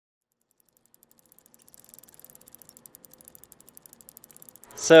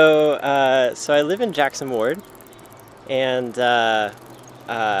So I live in Jackson Ward, and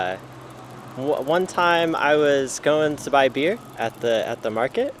one time I was going to buy beer at the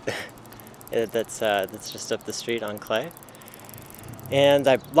market. That's just up the street on Clay, and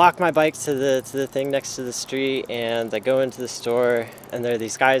I lock my bike to the thing next to the street, and I go into the store, and there are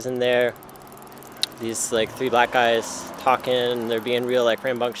these guys in there, these like three black guys talking, and they're being real like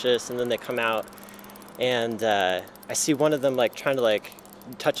rambunctious, and then they come out, and I see one of them like trying to like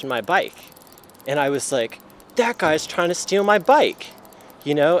touching my bike, and I was like, that guy's trying to steal my bike,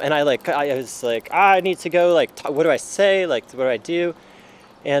 you know. And I was like, I need to go, like, what do I say, like, what do I do?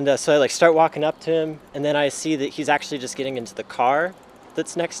 And so I like start walking up to him, and then I see that he's actually just getting into the car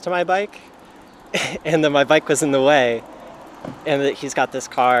that's next to my bike, and then my bike was in the way, and that he's got this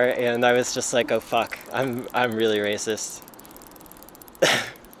car, and I was just like, oh fuck, I'm really racist.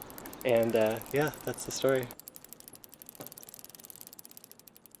 And yeah, that's the story.